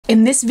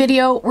In this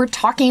video, we're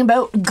talking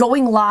about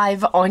going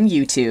live on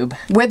YouTube.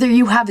 Whether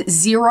you have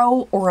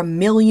 0 or 1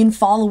 million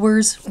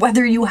followers,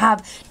 whether you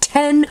have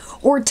 10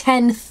 or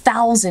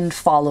 10,000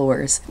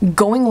 followers,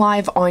 going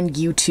live on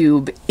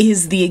YouTube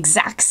is the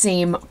exact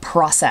same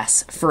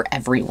process for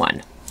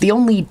everyone. The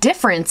only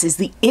difference is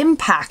the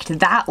impact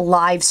that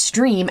live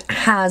stream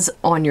has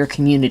on your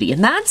community,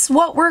 and that's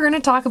what we're going to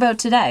talk about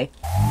today.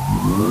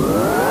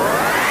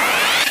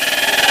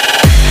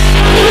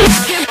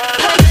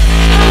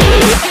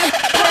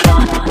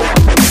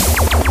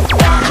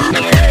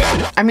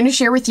 I'm going to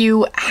share with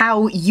you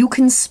how you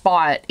can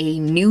spot a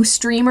new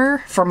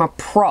streamer from a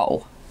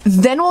pro.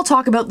 Then we'll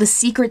talk about the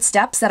secret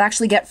steps that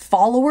actually get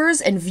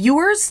followers and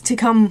viewers to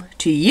come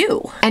to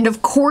you. And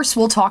of course,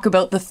 we'll talk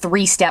about the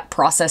 3-step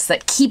process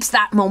that keeps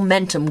that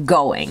momentum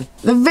going.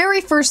 The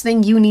very first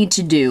thing you need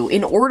to do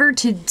in order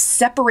to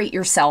separate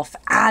yourself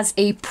as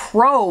a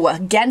pro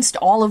against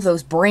all of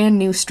those brand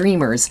new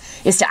streamers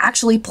is to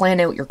actually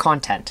plan out your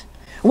content.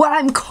 What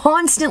I'm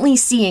constantly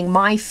seeing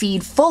my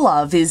feed full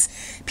of is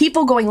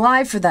people going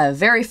live for the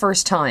very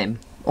first time.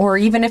 Or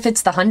even if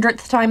it's the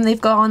 100th time they've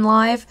gone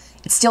live,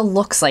 it still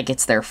looks like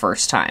it's their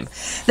first time.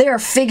 They are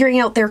figuring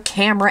out their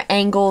camera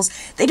angles,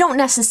 they don't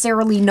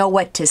necessarily know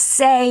what to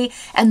say,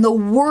 and the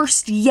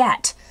worst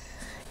yet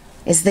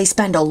is they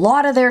spend a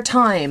lot of their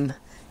time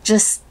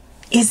just,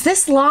 is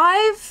this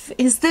live?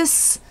 Is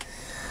this,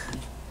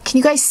 can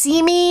you guys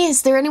see me?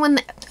 Is there anyone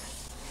that...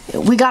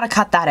 We gotta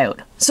cut that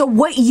out. So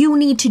what you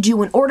need to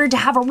do in order to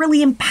have a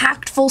really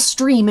impactful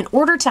stream, in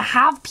order to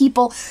have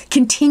people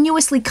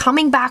continuously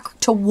coming back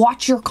to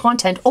watch your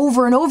content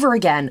over and over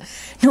again,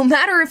 no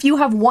matter if you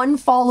have 1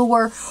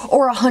 follower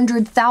or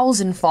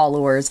 100,000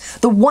 followers,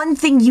 the one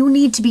thing you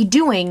need to be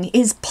doing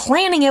is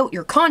planning out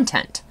your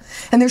content.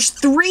 And there's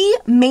 3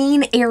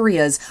 main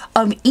areas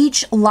of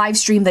each live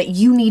stream that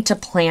you need to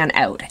plan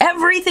out.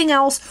 Everything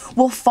else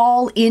will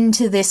fall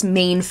into this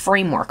main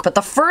framework. But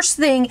the first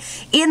thing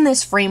in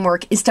this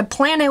framework is to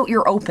plan out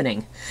your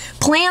opening.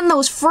 Plan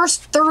those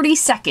first 30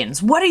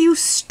 seconds. What are you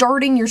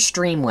starting your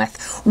stream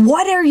with?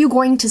 What are you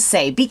going to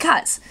say?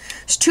 Because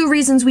there's 2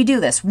 reasons we do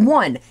this.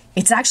 1,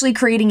 it's actually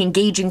creating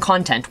engaging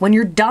content. When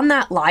you're done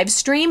that live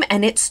stream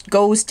and it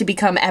goes to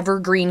become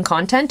evergreen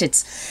content,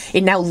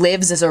 it now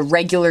lives as a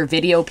regular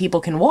video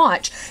people can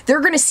watch,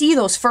 they're going to see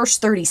those first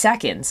 30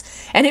 seconds.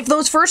 And if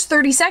those first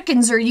 30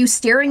 seconds are you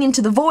staring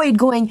into the void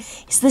going,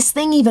 is this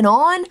thing even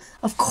on?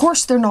 Of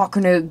course they're not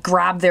going to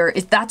grab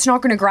that's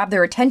not going to grab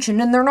their attention,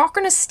 and they're not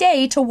going to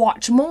stay to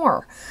watch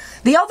more.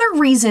 The other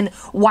reason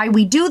why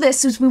we do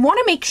this is we want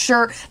to make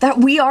sure that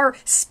we are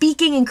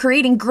speaking and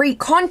creating great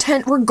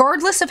content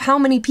regardless of how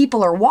many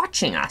people are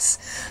watching us.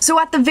 So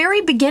at the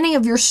very beginning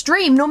of your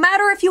stream, no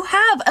matter if you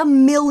have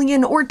 1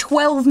 million or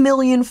 12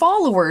 million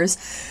followers,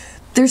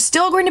 there's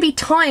still going to be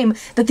time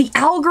that the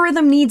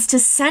algorithm needs to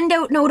send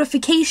out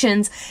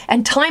notifications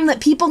and time that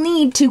people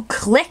need to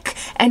click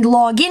and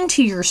log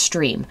into your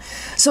stream.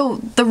 So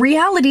the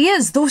reality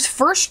is those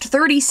first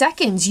 30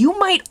 seconds, you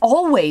might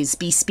always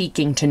be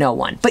speaking to no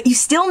one, but you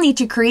still need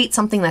to create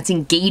something that's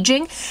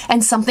engaging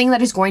and something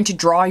that is going to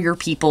draw your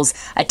people's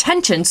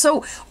attention.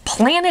 So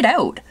plan it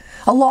out.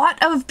 A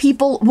lot of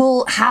people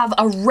will have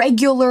a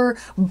regular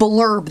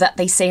blurb that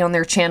they say on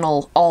their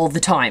channel all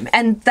the time,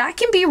 and that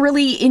can be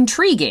really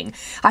intriguing.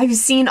 I've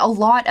seen a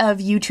lot of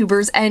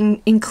YouTubers,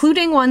 and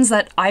including ones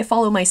that I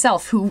follow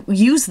myself, who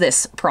use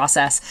this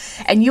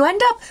process, and you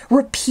end up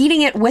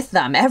repeating it with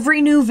them. Every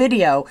new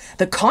video,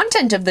 the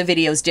content of the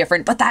video is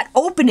different, but that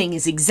opening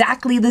is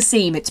exactly the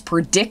same. It's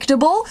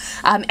predictable,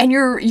 and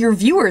your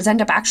viewers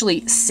end up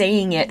actually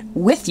saying it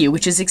with you,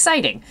 which is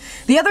exciting.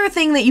 The other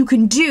thing that you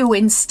can do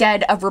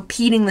instead of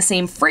repeating the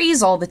same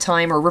phrase all the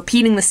time, or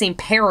repeating the same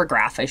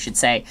paragraph, I should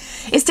say,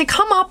 is to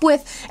come up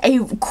with a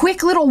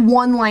quick little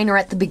one-liner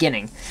at the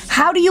beginning.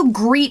 How do you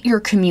greet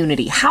your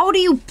community? How do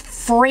you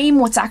frame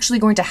what's actually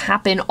going to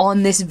happen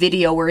on this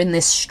video or in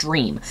this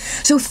stream?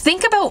 So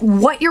think about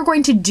what you're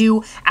going to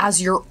do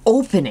as your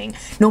opening,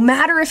 no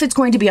matter if it's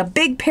going to be a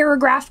big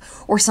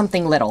paragraph or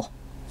something little.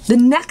 The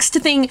next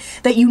thing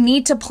that you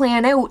need to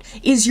plan out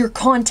is your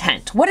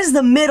content. What is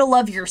the middle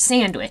of your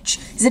sandwich?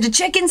 Is it a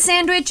chicken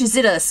sandwich? Is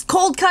it a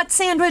cold cut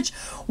sandwich?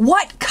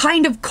 What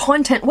kind of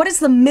content? What is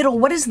the middle?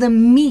 What is the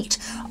meat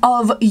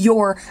of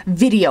your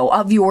video,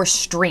 of your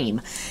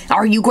stream?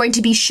 Are you going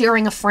to be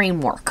sharing a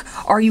framework?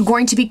 Are you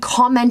going to be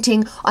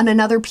commenting on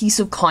another piece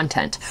of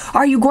content?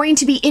 Are you going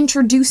to be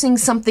introducing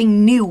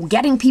something new,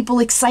 getting people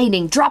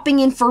exciting, dropping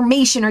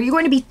information? Are you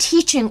going to be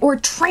teaching or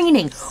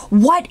training?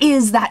 What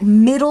is that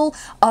middle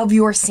of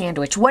your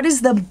sandwich? What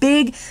is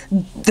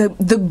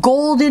the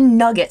golden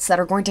nuggets that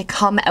are going to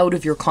come out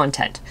of your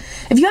content?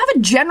 If you have a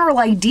general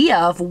idea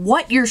of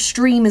what your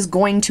stream is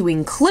going to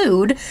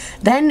include,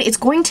 then it's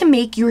going to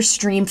make your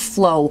stream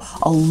flow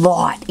a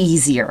lot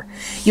easier.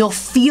 You'll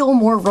feel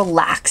more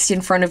relaxed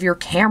in front of your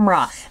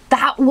camera.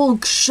 That will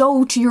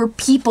show to your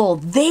people.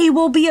 They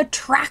will be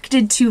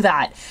attracted to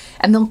that,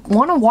 and they'll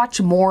want to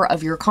watch more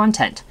of your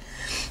content.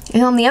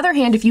 And on the other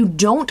hand, if you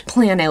don't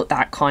plan out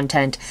that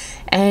content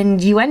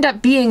and you end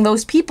up being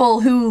those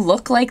people who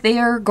look like they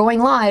are going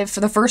live for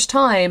the first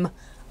time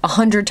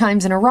 100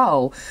 times in a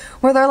row,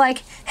 where they're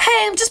like,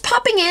 hey, I'm just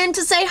popping in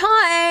to say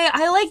hi.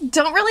 I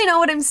don't really know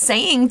what I'm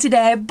saying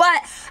today,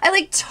 but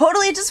I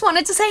totally just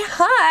wanted to say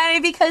hi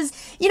because,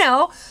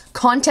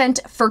 content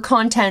for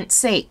content's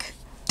sake.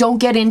 Don't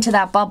get into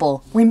that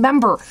bubble.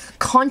 Remember,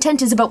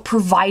 content is about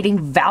providing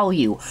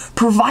value,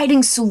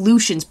 providing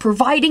solutions,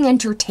 providing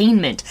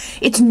entertainment.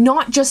 It's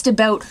not just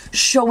about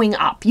showing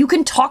up. You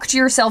can talk to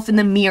yourself in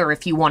the mirror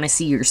if you want to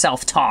see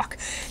yourself talk.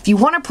 If you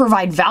want to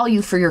provide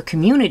value for your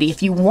community,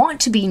 if you want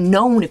to be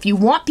known, if you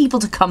want people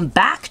to come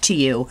back to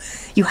you,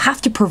 you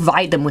have to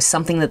provide them with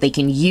something that they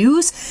can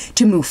use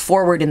to move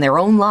forward in their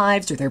own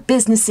lives or their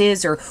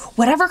businesses or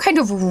whatever kind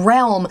of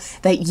realm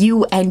that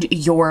you and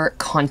your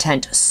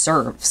content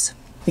serves.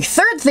 The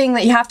third thing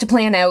that you have to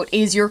plan out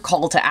is your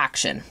call to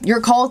action. Your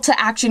call to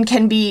action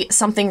can be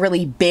something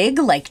really big,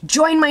 like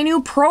join my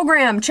new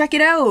program, check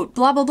it out,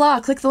 blah, blah, blah,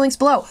 click the links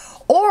below.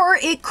 Or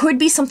it could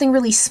be something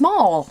really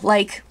small,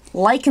 like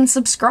and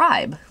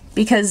subscribe.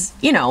 Because,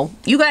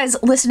 you guys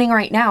listening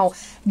right now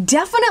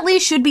definitely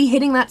should be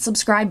hitting that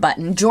subscribe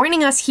button,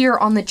 joining us here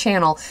on the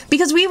channel,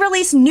 because we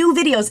release new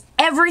videos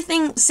every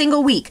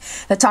single week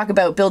that talk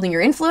about building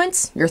your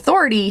influence, your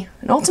authority,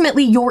 and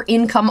ultimately your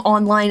income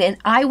online, and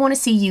I want to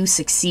see you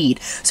succeed.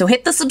 So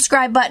hit the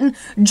subscribe button,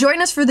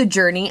 join us for the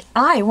journey.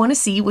 I want to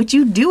see what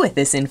you do with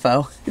this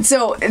info.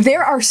 So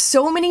there are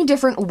so many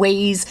different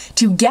ways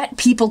to get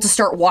people to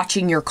start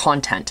watching your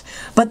content,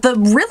 but the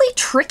really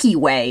tricky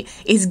way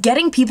is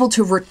getting people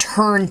to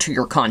return to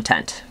your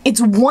content.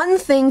 It's one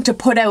thing to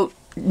put out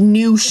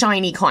new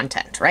shiny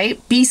content,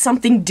 right? Be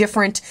something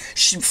different,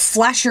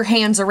 flash your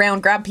hands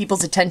around, grab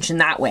people's attention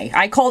that way.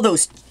 I call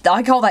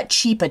that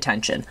cheap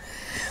attention.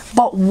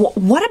 But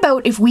what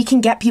about if we can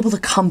get people to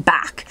come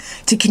back,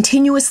 to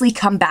continuously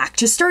come back,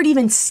 to start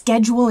even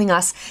scheduling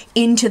us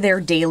into their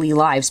daily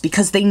lives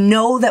because they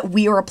know that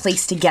we are a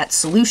place to get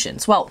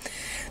solutions? Well,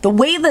 the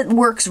way that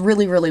works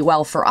really, really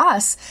well for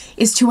us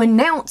is to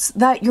announce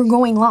that you're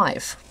going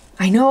live.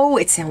 I know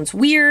it sounds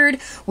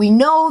weird. We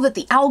know that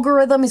the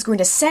algorithm is going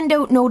to send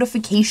out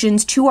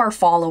notifications to our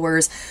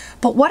followers,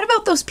 but what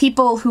about those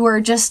people who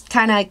are just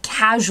kind of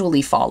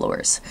casually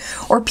followers?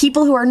 Or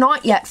people who are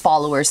not yet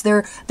followers?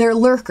 They're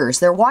lurkers.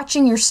 They're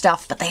watching your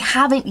stuff, but they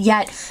haven't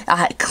yet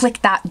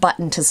clicked that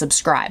button to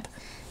subscribe.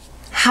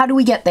 How do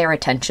we get their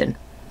attention?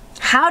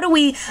 How do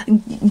we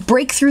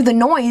break through the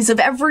noise of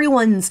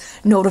everyone's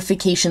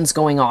notifications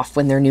going off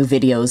when their new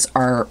videos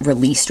are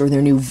released or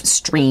their new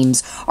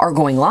streams are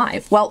going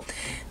live? Well,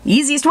 the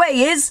easiest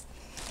way is,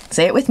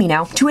 say it with me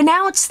now, to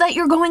announce that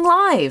you're going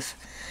live.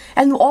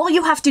 And all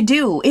you have to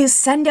do is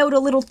send out a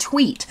little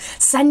tweet,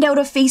 send out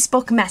a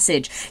Facebook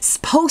message,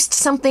 post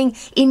something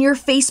in your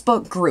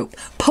Facebook group,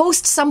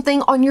 post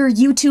something on your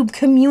YouTube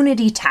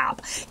community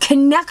tab,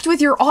 connect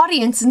with your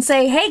audience and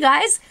say, hey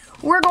guys,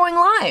 we're going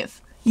live.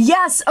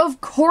 Yes,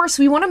 of course,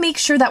 we want to make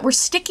sure that we're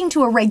sticking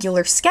to a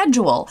regular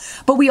schedule,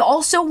 but we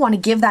also want to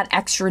give that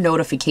extra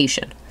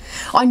notification.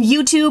 On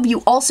YouTube,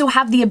 you also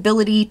have the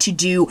ability to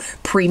do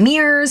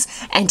premieres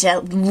and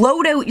to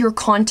load out your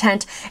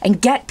content and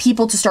get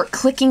people to start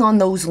clicking on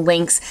those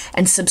links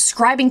and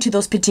subscribing to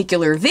those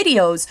particular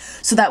videos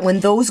so that when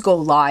those go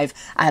live,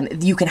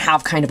 you can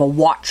have kind of a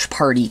watch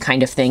party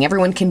kind of thing.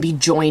 Everyone can be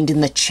joined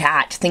in the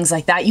chat, things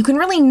like that. You can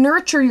really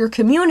nurture your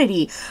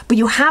community, but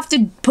you have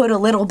to put a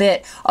little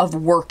bit of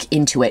work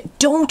into it.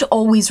 Don't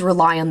always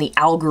rely on the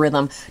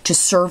algorithm to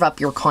serve up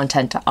your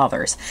content to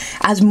others.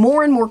 As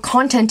more and more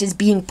content is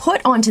being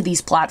put onto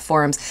these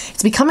platforms,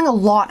 it's becoming a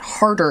lot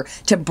harder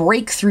to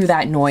break through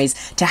that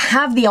noise, to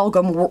have the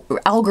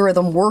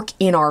algorithm work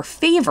in our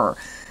favor.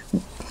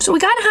 So we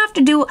gotta have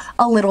to do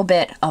a little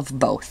bit of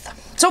both.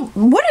 So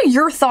what are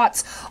your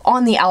thoughts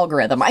on the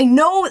algorithm? I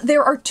know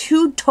there are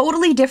two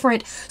totally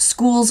different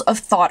schools of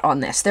thought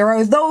on this. There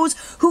are those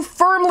who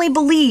firmly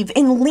believe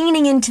in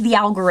leaning into the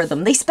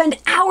algorithm. They spend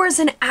hours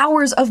and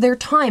hours of their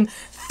time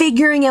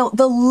figuring out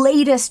the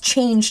latest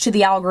change to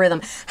the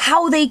algorithm,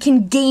 how they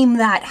can game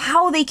that,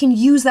 how they can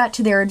use that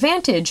to their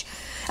advantage.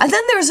 And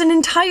then there's an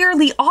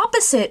entirely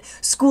opposite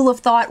school of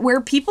thought where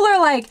people are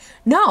like,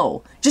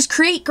 no, just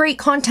create great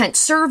content,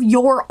 serve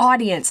your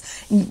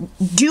audience,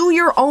 do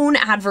your own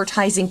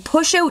advertising,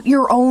 push out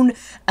your own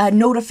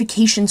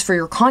notifications for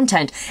your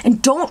content,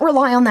 and don't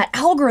rely on that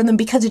algorithm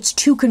because it's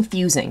too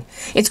confusing.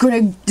 It's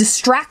going to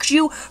distract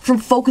you from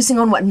focusing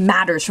on what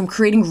matters, from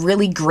creating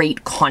really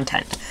great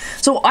content.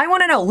 So I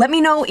want to know, let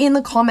me know in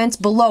the comments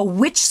below,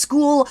 which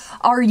school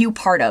are you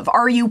part of?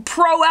 Are you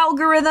pro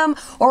algorithm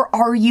or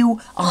are you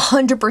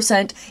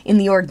 100% in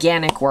the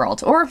organic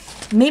world? Or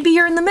maybe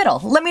you're in the middle.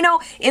 Let me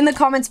know in the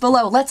comments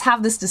below. Let's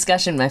have this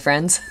discussion, my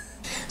friends.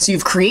 So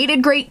you've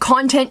created great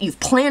content, you've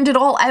planned it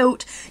all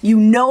out, you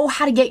know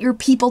how to get your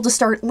people to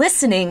start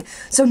listening.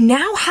 So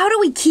now how do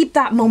we keep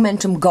that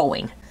momentum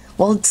going?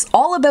 Well, it's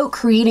all about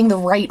creating the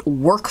right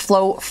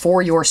workflow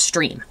for your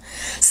stream.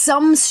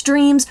 Some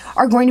streams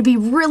are going to be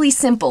really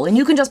simple and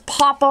you can just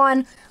pop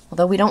on,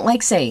 although we don't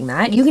like saying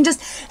that. You can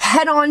just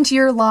head on to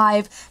your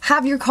live,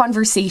 have your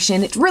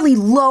conversation. It's really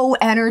low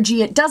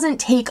energy. It doesn't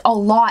take a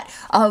lot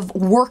of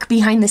work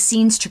behind the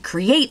scenes to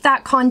create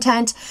that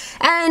content.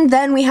 And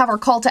then we have our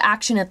call to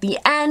action at the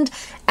end,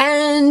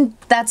 and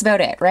that's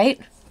about it, right?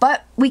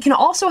 But we can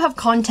also have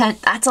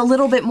content that's a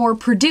little bit more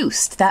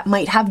produced, that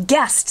might have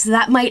guests,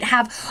 that might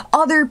have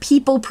other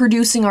people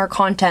producing our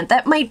content,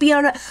 that might be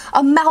an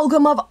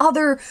amalgam of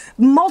other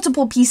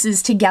multiple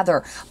pieces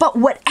together. But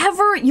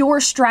whatever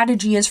your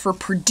strategy is for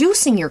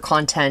producing your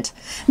content,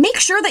 make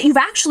sure that you've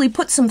actually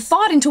put some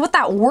thought into what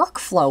that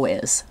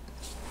workflow is.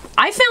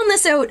 I found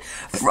this out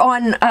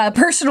on a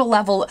personal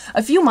level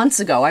a few months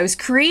ago. I was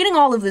creating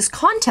all of this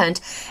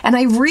content and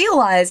I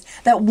realized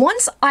that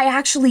once I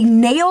actually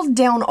nailed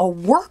down a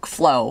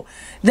workflow,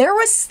 there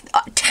was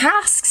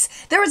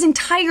tasks, there was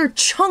entire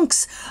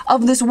chunks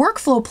of this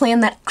workflow plan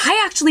that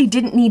I actually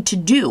didn't need to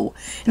do.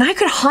 And I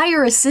could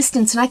hire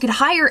assistants and I could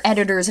hire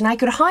editors and I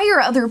could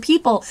hire other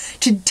people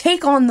to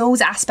take on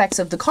those aspects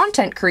of the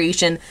content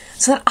creation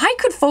so that I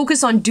could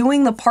focus on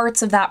doing the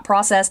parts of that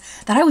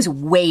process that I was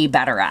way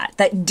better at,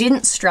 that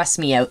didn't stress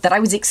me out, that I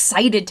was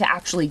excited to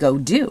actually go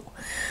do.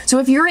 So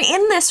if you're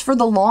in this for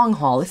the long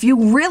haul, if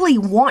you really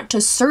want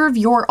to serve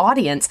your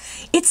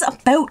audience, it's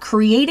about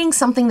creating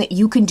something that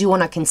you can do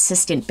on a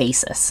consistent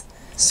basis.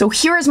 So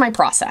here is my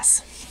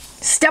process.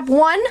 Step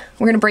one,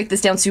 we're going to break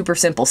this down super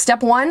simple.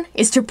 Step one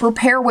is to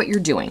prepare what you're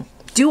doing.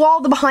 Do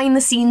all the behind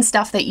the scenes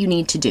stuff that you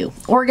need to do.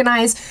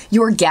 Organize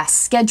your guests,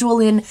 schedule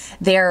in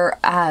their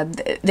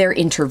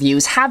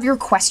interviews, have your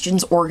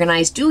questions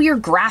organized, do your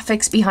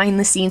graphics behind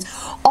the scenes,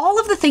 all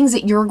of the things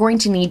that you're going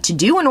to need to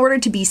do in order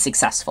to be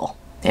successful.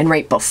 And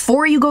right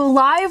before you go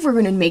live, we're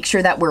going to make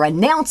sure that we're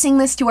announcing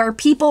this to our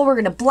people. We're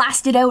going to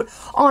blast it out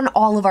on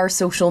all of our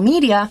social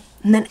media.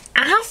 And then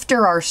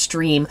after our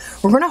stream,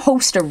 we're going to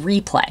host a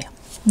replay.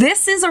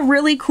 This is a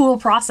really cool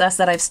process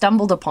that I've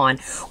stumbled upon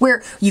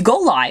where you go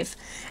live.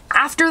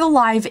 After the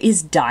live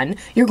is done,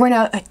 you're going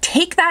to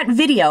take that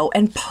video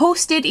and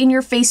post it in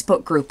your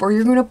Facebook group, or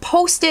you're going to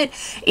post it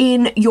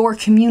in your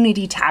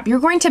community tab. You're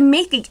going to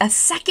make a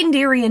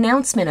secondary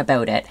announcement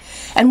about it.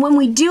 And when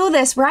we do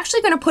this, we're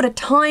actually going to put a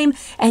time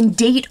and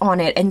date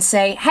on it and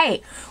say,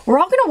 hey, we're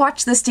all going to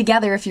watch this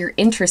together if you're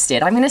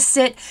interested. I'm going to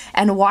sit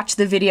and watch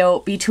the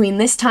video between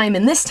this time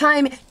and this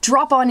time.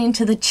 Drop on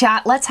into the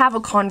chat. Let's have a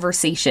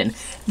conversation.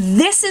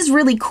 This is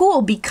really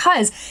cool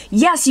because,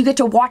 yes, you get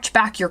to watch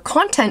back your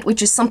content,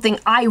 which is something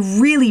I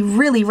really,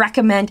 really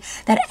recommend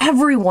that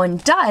everyone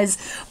does,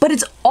 but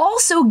it's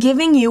also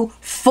giving you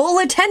full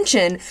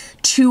attention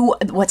to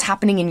what's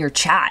happening in your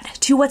chat,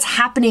 to what's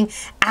happening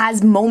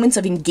as moments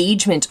of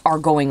engagement are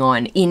going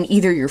on in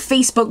either your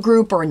Facebook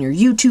group or on your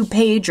YouTube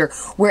page or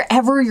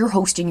wherever you're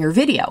hosting your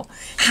video.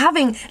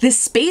 Having this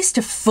space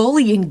to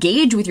fully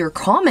engage with your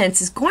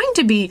comments is going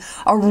to be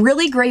a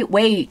really great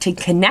way to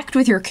connect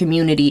with your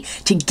community,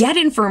 to get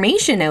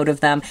information out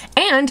of them,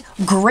 and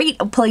great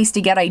place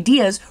to get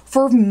ideas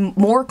for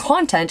more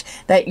content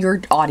that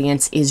your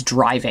audience is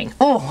driving.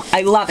 Oh,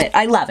 I love it.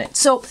 I love it.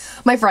 So,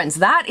 my friends,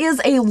 that is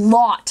a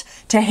lot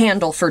to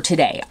handle for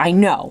today, I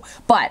know,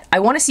 but I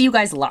want to see you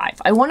guys live.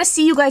 I want to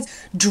see you guys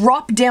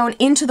drop down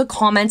into the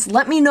comments.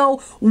 Let me know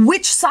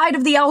which side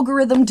of the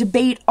algorithm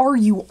debate are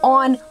you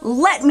on.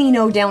 Let me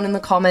know down in the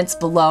comments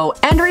below.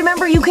 And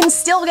remember, you can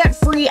still get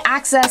free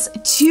access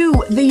to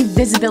the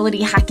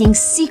Visibility Hacking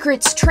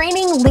Secrets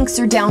training. Links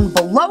are down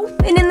below.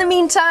 And in the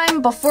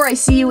meantime, before I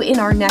see you in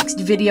our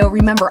next video,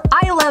 remember,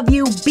 I love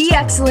you, be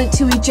excellent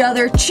to each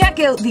other, check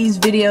out these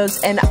videos,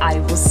 and I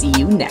will see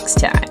you next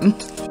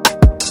time.